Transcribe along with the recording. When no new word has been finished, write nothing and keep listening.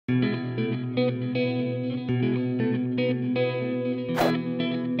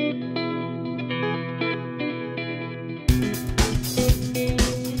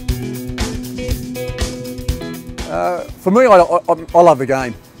For me, I love the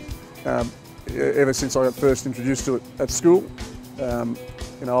game. Ever since I got first introduced to it at school,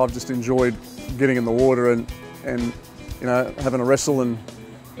 you know, I've just enjoyed getting in the water and you know, having a wrestle and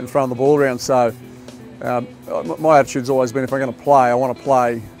throwing the ball around. So my attitude's always been, if I'm going to play, I want to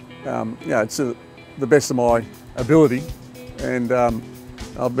play, you know, to the best of my ability. And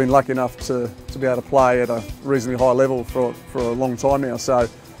I've been lucky enough to be able to play at a reasonably high level for a long time now. So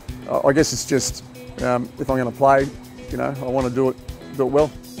I guess it's just, if I'm going to play, you know, I want to do it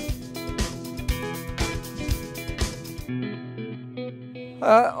well.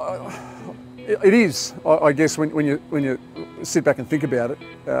 It is, I guess, when you sit back and think about it.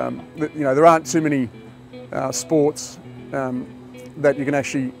 You know, there aren't too many sports that you can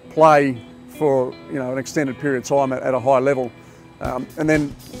actually play for, you know, an extended period of time at a high level, and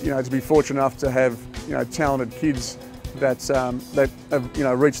then, you know, to be fortunate enough to have, you know, talented kids that have, you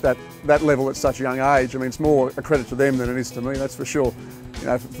know, reached that level at such a young age. I mean, it's more a credit to them than it is to me, that's for sure. You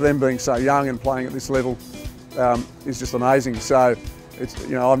know, for them being so young and playing at this level is just amazing. So it's,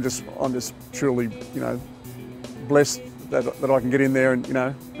 you know, I'm just truly, you know, blessed that I can get in there and, you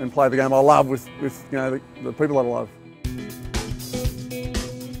know, and play the game I love with you know, the people that I love.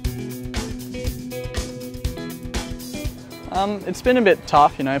 It's been a bit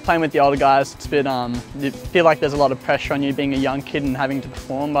tough, you know, playing with the older guys. It's a bit, you feel like there's a lot of pressure on you being a young kid and having to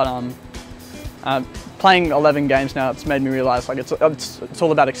perform, but playing 11 games now, it's made me realise, like, it's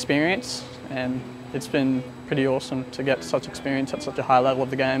all about experience, and it's been pretty awesome to get such experience at such a high level of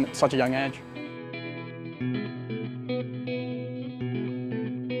the game at such a young age.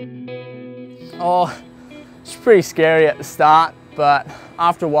 Oh, it's pretty scary at the start, but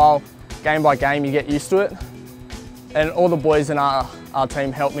after a while, game by game, you get used to it. And all the boys in our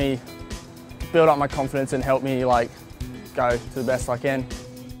team help me build up my confidence and help me, like, go to the best I can.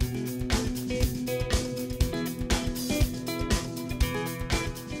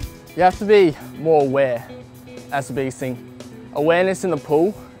 You have to be more aware. That's the biggest thing. Awareness in the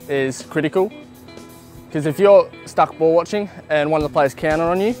pool is critical, because if you're stuck ball watching and one of the players counter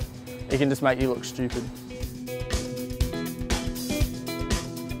on you, it can just make you look stupid.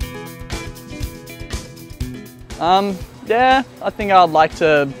 Yeah, I think I'd like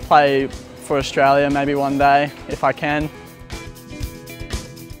to play for Australia maybe one day, if I can.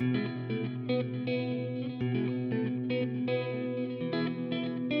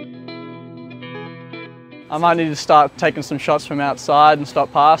 I might need to start taking some shots from outside and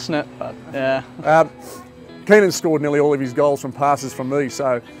stop passing it, but yeah. Keenan scored nearly all of his goals from passes from me,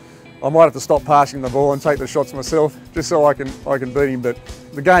 so I might have to stop passing the ball and take the shots myself, just so I can beat him. But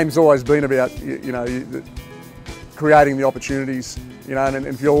the game's always been about, you know, creating the opportunities, you know, and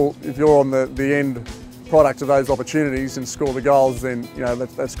if you're on the end product of those opportunities and score the goals, then, you know,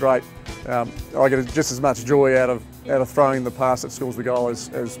 that's great. I get just as much joy out of throwing the pass that scores the goal as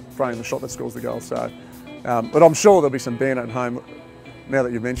throwing the shot that scores the goal. So, but I'm sure there'll be some banter at home now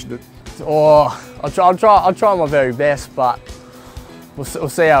that you've mentioned it. Oh, I'll try my very best, but we'll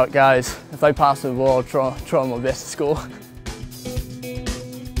see how it goes. If they pass the ball, I'll try my best to score.